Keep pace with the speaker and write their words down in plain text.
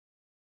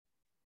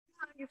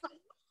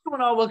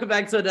Going on? Welcome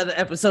back to another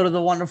episode of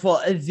the wonderful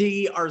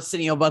The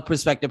Arsenio Buck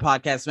Perspective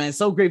Podcast, man.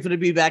 So grateful to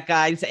be back,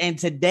 guys. And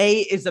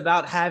today is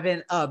about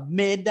having a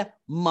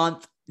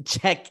mid-month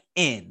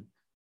check-in.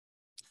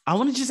 I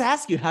want to just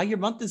ask you how your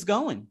month is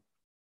going.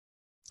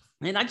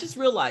 And I just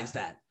realized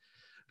that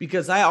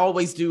because I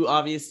always do,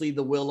 obviously,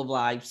 the Wheel of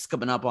Life's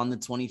coming up on the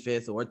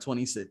 25th or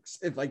 26th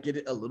if I get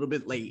it a little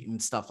bit late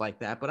and stuff like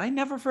that. But I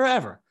never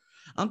forever.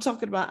 I'm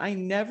talking about I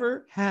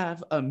never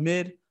have a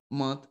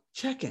mid-month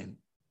check-in.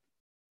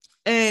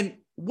 And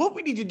what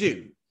we need to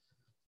do,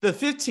 the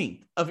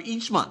 15th of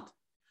each month,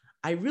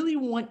 I really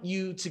want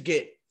you to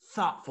get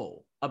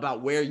thoughtful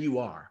about where you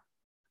are,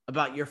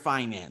 about your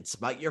finance,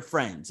 about your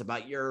friends,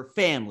 about your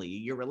family,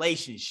 your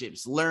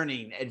relationships,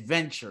 learning,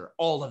 adventure,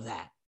 all of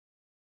that.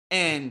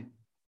 And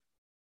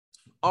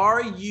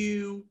are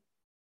you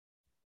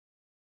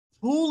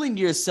pulling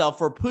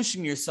yourself or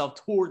pushing yourself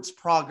towards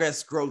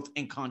progress, growth,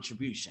 and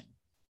contribution?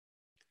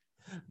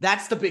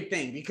 That's the big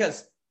thing,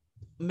 because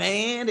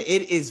man,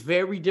 it is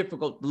very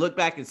difficult to look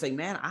back and say,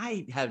 man,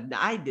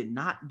 I did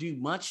not do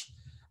much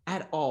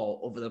at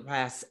all over the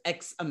past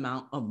X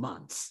amount of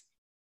months.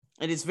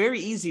 And it's very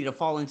easy to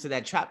fall into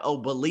that trap. Oh,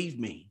 believe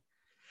me.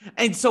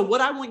 And so what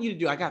I want you to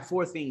do, I got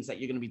 4 things that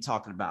you're going to be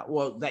talking about,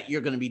 well, that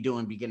you're going to be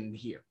doing beginning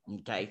here.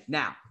 Okay.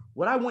 Now,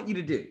 what I want you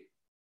to do,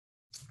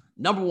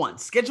 number 1,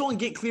 schedule and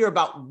get clear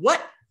about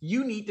what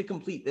you need to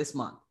complete this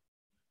month.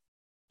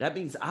 That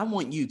means I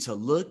want you to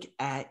look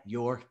at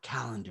your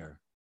calendar.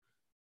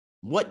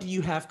 What do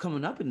you have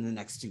coming up in the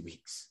next 2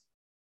 weeks?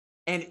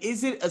 And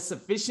is it a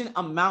sufficient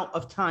amount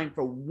of time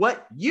for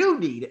what you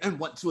need and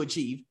want to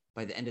achieve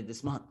by the end of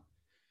this month?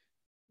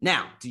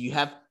 Now, do you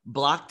have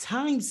block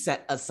time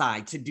set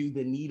aside to do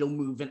the needle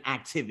moving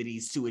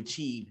activities to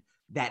achieve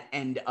that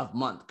end of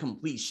month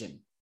completion?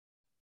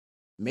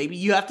 Maybe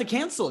you have to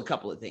cancel a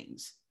couple of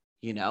things.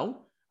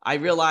 I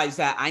realized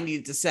that I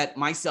needed to set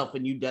myself a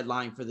new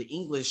deadline for the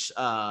English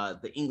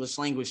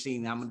language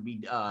thing that I'm going to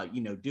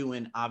be,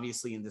 doing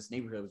obviously in this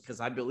neighborhood, because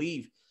I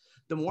believe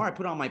the more I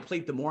put on my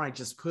plate, the more I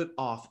just put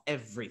off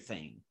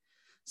everything.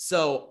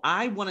 So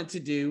I wanted to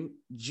do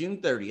June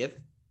 30th.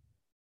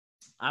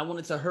 I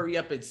wanted to hurry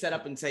up and set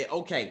up and say,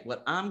 okay,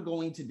 what I'm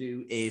going to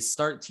do is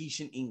start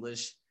teaching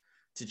English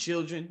to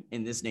children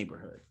in this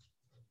neighborhood.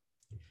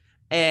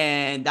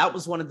 And that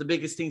was one of the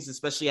biggest things,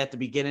 especially at the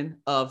beginning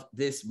of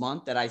this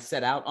month, that I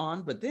set out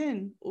on. But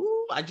then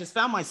I just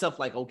found myself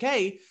like,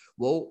 okay,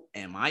 well,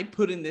 am I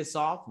putting this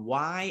off?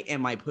 Why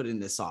am I putting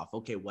this off?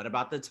 Okay, what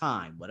about the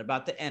time? What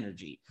about the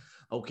energy?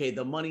 Okay,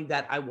 the money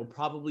that I will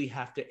probably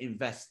have to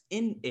invest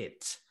in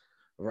it,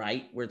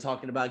 right? We're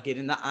talking about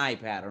getting the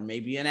iPad or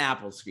maybe an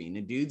Apple screen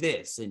and do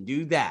this and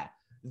do that.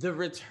 The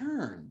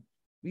return,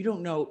 we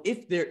don't know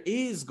if there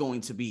is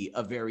going to be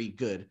a very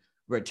good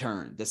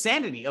return. The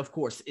sanity, of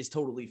course, is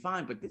totally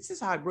fine, but this is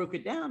how I broke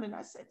it down. And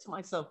I said to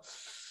myself,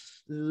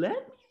 let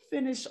me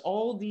finish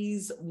all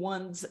these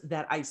ones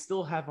that I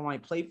still have on my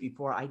plate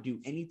before I do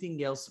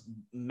anything else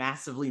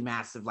massive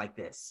like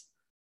this,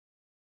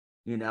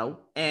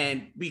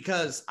 and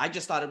because I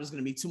just thought it was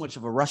going to be too much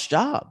of a rush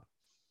job.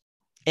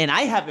 And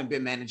I haven't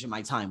been managing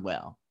my time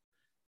well.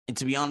 And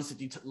to be honest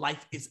with you,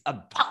 life is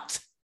about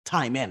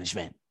time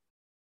management.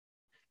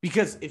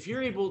 Because if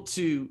you're able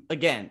to,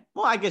 again,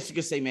 well, I guess you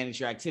could say manage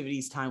your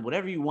activities, time,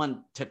 whatever you want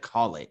to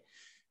call it,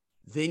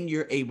 then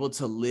you're able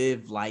to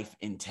live life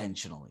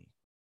intentionally.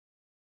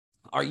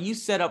 Are you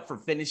set up for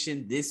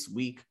finishing this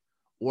week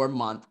or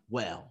month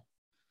well?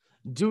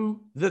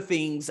 Do the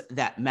things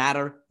that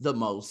matter the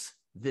most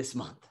this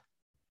month.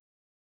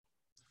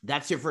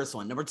 That's your first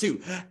one. Number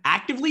 2,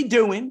 actively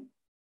doing,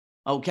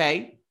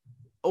 okay,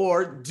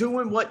 or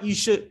doing what you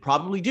should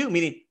probably do,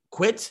 meaning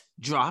quit,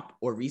 drop,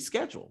 or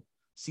reschedule.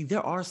 See,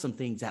 there are some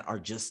things that are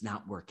just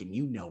not working.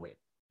 You know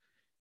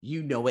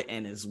it.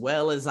 And as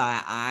well as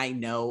I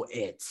know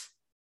it,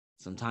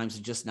 sometimes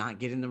you're just not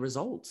getting the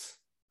results,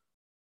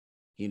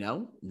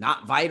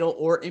 not vital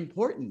or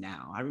important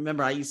now. I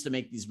remember I used to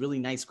make these really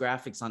nice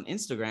graphics on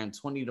Instagram,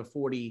 20 to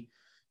 40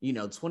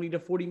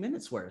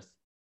 minutes worth.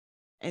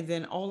 And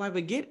then all I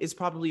would get is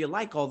probably a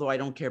like, although I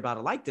don't care about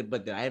a like,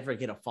 but did I ever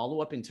get a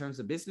follow-up in terms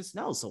of business?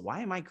 No. So why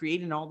am I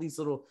creating all these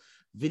little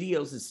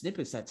videos and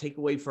snippets that take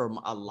away from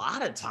a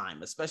lot of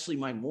time, especially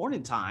my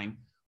morning time,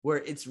 where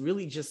it's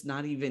really just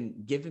not even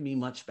giving me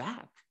much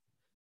back?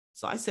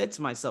 So I said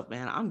to myself,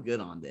 man, I'm good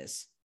on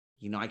this.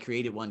 I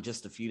created one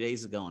just a few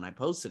days ago and I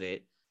posted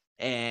it.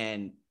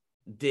 And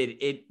did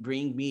it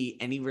bring me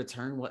any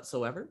return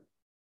whatsoever?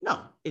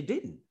 No, it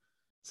didn't.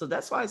 So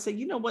that's why I say,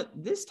 you know what,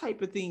 this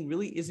type of thing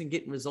really isn't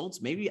getting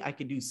results. Maybe I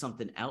could do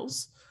something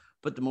else.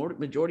 But the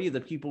majority of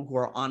the people who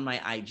are on my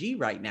IG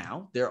right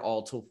now, they're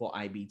all TOEFL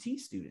IBT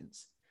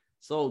students.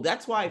 So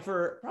that's why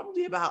for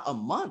probably about a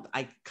month,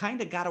 I kind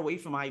of got away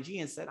from IG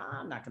and said,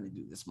 I'm not going to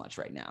do this much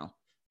right now.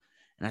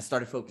 And I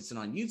started focusing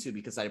on YouTube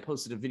because I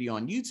posted a video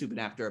on YouTube.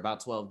 And after about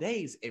 12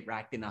 days, it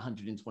racked in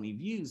 120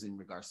 views in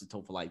regards to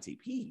TOEFL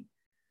ITP.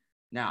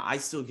 Now, I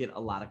still get a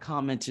lot of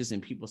commenters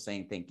and people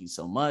saying, thank you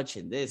so much,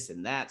 and this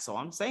and that. So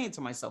I'm saying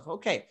to myself,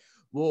 okay,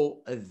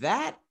 well,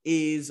 that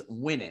is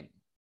winning.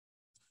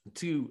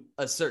 to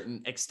a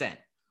certain extent,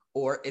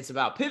 or it's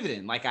about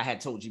pivoting, like I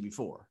had told you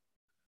before.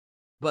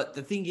 But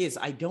the thing is,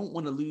 I don't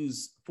want to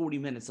lose 40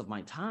 minutes of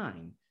my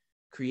time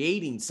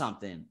creating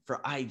something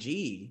for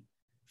IG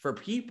for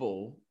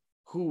people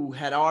who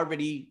had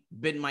already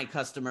been my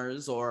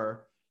customers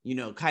or,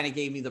 kind of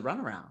gave me the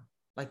runaround.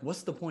 Like,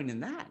 what's the point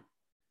in that?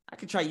 I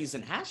could try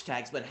using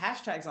hashtags, but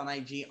hashtags on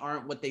IG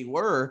aren't what they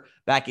were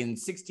back in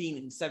 16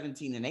 and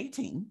 17 and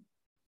 18.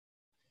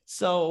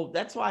 So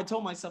that's why I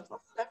told myself,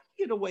 let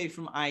me get away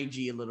from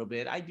IG a little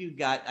bit. I do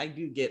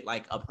get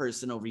like a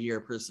person over here,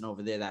 a person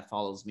over there that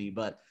follows me,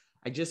 but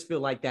I just feel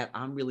like that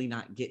I'm really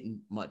not getting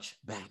much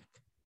back.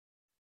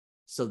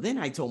 So then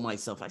I told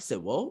myself, I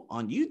said, well,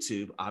 on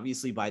YouTube,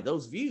 obviously by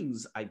those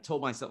views, I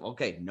told myself,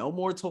 okay, no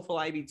more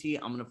TOEFL IBT.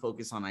 I'm going to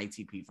focus on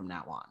ITP from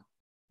now on.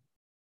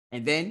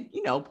 And then,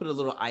 put a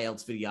little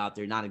IELTS video out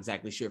there. Not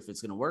exactly sure if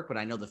it's going to work, but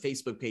I know the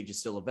Facebook page is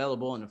still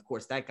available. And of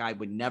course, that guy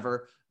would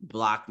never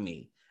block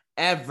me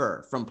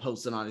ever from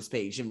posting on his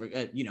page, and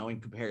in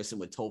comparison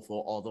with TOEFL,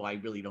 although I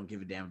really don't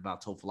give a damn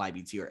about TOEFL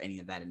IBT or any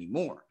of that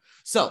anymore.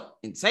 So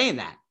in saying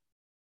that,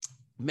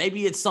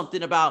 maybe it's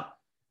something about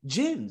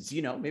gyms,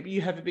 maybe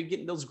you haven't been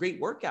getting those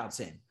great workouts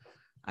in.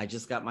 I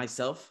just got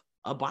myself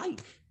a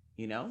bike.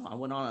 I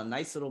went on a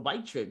nice little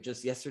bike trip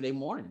just yesterday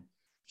morning,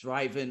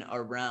 driving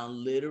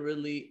around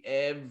literally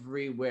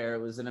everywhere.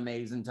 It was an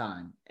amazing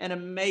time.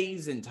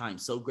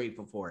 So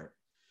grateful for it.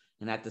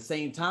 And at the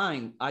same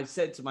time, I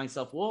said to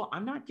myself, well,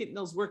 I'm not getting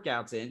those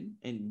workouts in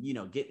and,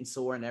 getting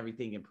sore and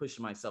everything and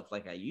pushing myself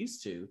like I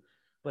used to.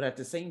 But at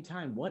the same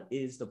time, what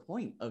is the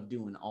point of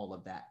doing all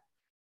of that?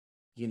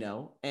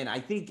 And I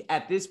think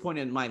at this point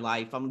in my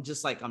life, I'm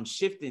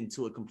shifting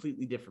to a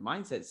completely different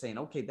mindset, saying,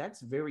 okay,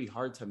 that's very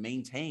hard to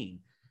maintain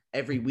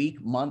every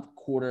week, month,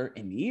 quarter,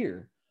 and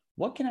year.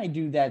 What can I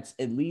do that's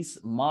at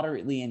least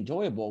moderately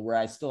enjoyable where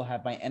I still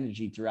have my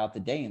energy throughout the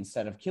day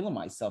instead of killing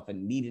myself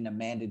and needing a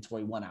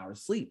mandatory 1 hour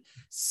sleep?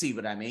 See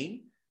what I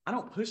mean? I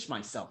don't push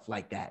myself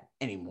like that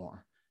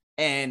anymore.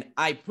 And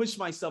I push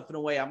myself in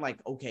a way, I'm like,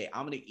 okay,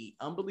 I'm going to eat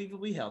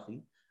unbelievably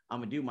healthy. I'm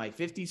going to do my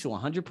 50 to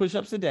 100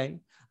 push-ups a day.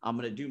 I'm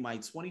going to do my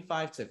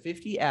 25 to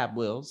 50 ab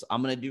wheels.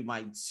 I'm going to do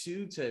my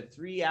 2 to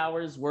 3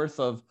 hours worth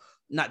of,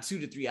 not 2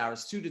 to 3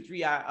 hours, 2 to 3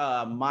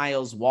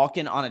 miles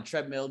walking on a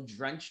treadmill,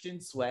 drenched in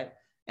sweat.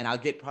 And I'll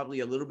get probably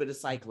a little bit of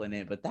cycling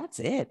in, but that's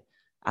it.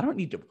 I don't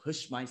need to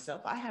push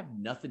myself. I have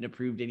nothing to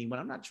prove to anyone.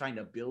 I'm not trying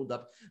to build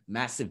up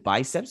massive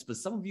biceps, but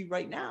some of you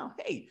right now,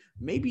 hey,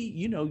 maybe,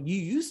 you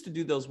used to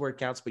do those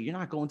workouts, but you're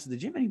not going to the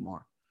gym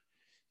anymore.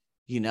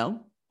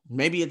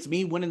 Maybe it's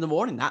me when in the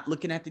morning, not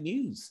looking at the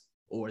news,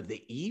 or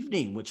the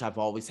evening, which I've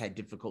always had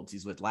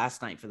difficulties with.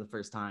 Last night, for the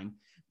first time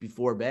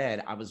before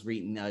bed, I was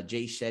reading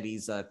Jay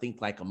Shetty's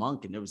Think Like a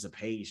Monk, and there was a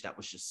page that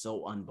was just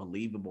so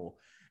unbelievable.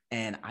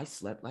 And I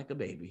slept like a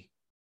baby.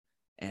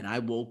 And I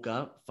woke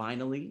up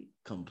finally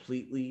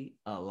completely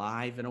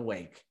alive and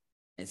awake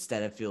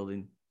instead of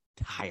feeling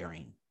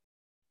tiring.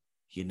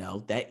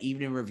 That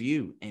evening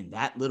review and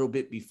that little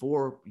bit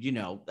before,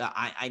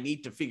 I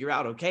need to figure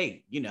out,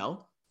 okay,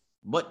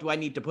 what do I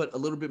need to put a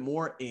little bit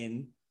more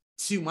in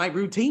to my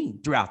routine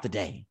throughout the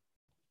day?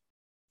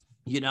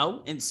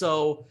 And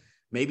so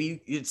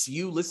maybe it's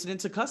you listening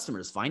to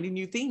customers, finding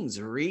new things,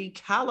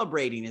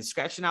 recalibrating and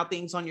scratching out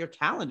things on your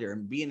calendar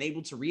and being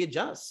able to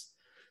readjust.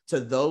 To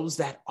those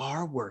that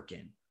are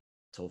working,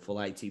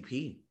 TOEFL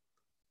ITP,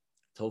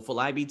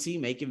 TOEFL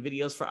IBT, making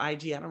videos for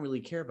IG, I don't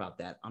really care about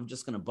that. I'm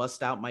just going to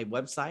bust out my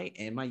website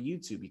and my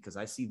YouTube because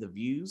I see the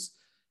views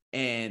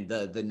and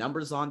the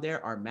numbers on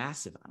there are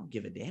massive. I don't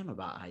give a damn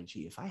about IG.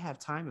 If I have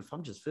time, if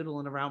I'm just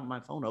fiddling around with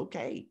my phone,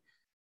 okay,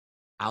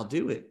 I'll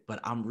do it. But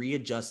I'm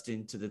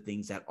readjusting to the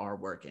things that are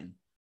working.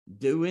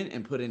 Doing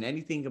and putting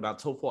anything about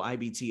TOEFL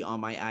IBT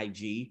on my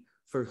IG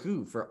for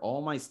who? For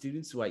all my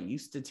students who I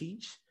used to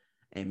teach.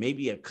 And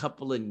maybe a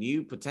couple of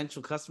new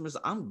potential customers.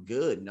 I'm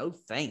good. No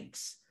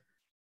thanks.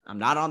 I'm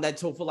not on that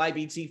TOEFL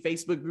IBT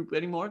Facebook group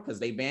anymore because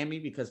they banned me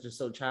because they're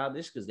so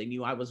childish because they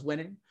knew I was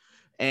winning.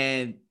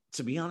 And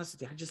to be honest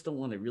with you, I just don't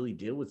want to really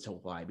deal with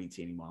TOEFL IBT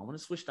anymore. I want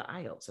to switch to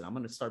IELTS, and I'm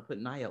going to start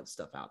putting IELTS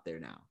stuff out there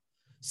now.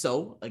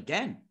 So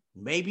again,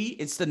 maybe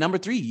it's the number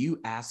 3,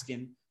 you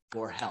asking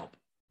for help.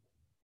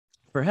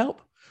 For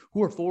help.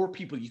 Who are 4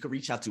 people you can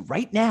reach out to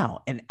right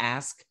now and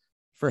ask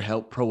for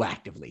help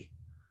proactively?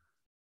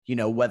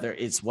 Whether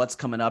it's what's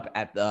coming up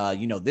at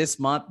this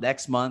month,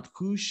 next month,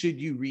 who should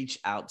you reach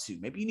out to?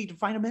 Maybe you need to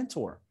find a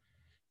mentor.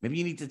 Maybe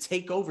you need to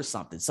take over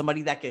something,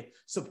 somebody that can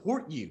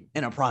support you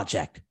in a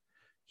project,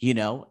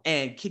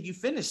 and can you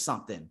finish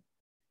something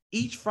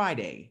each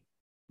Friday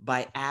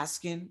by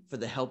asking for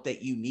the help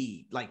that you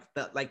need? Like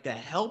the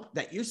help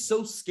that you're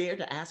so scared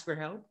to ask for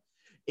help.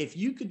 If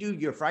you could do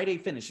your Friday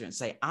finisher and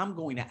say, I'm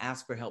going to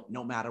ask for help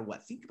no matter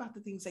what, think about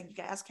the things that you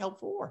can ask help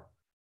for.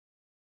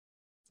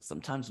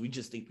 Sometimes we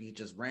just think we can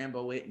just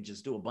Rambo it and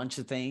just do a bunch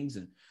of things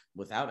and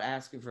without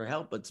asking for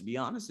help. But to be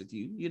honest with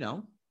you,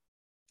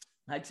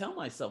 I tell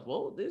myself,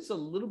 well, there's a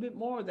little bit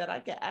more that I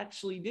can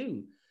actually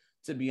do,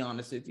 to be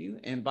honest with you.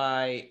 And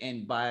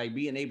by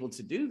being able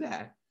to do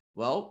that,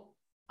 well,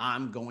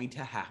 I'm going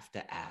to have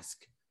to ask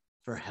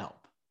for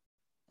help.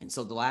 And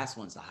so the last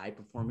one's the high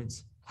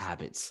performance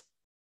habits,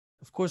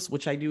 of course,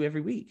 which I do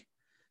every week.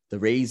 The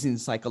raising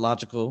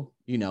psychological,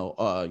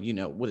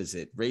 what is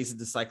it? Raising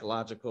the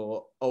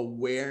psychological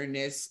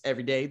awareness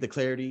every day, the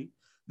clarity,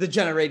 the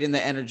generating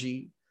the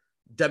energy,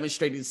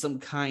 demonstrating some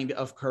kind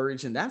of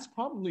courage. And that's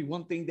probably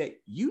one thing that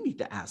you need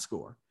to ask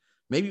for.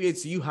 Maybe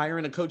it's you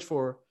hiring a coach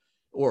for,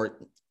 or,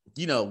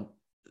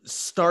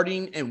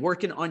 starting and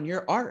working on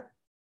your art,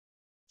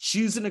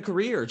 choosing a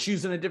career,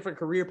 choosing a different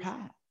career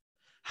path,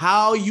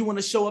 how you want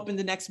to show up in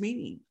the next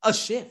meeting, a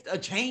shift, a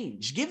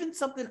change, giving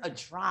something a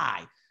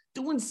try,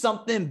 doing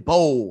something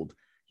bold.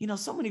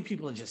 So many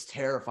people are just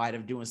terrified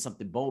of doing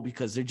something bold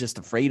because they're just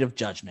afraid of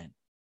judgment.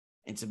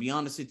 And to be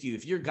honest with you,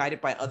 if you're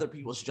guided by other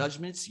people's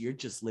judgments, you're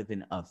just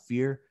living a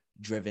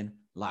fear-driven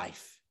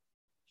life.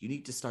 You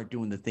need to start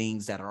doing the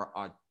things that are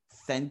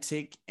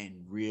authentic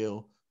and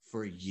real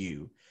for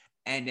you.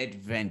 An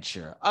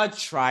adventure, a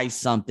try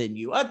something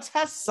new, a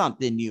test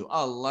something new,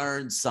 a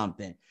learn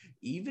something,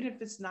 even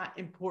if it's not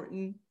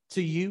important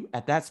to you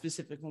at that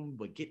specific moment,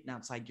 but getting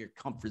outside your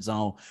comfort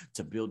zone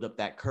to build up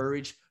that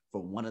courage for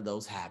one of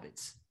those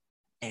habits.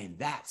 And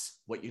that's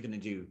what you're going to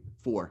do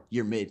for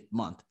your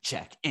mid-month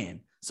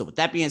check-in. So with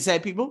that being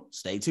said, people,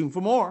 stay tuned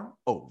for more.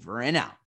 Over and out.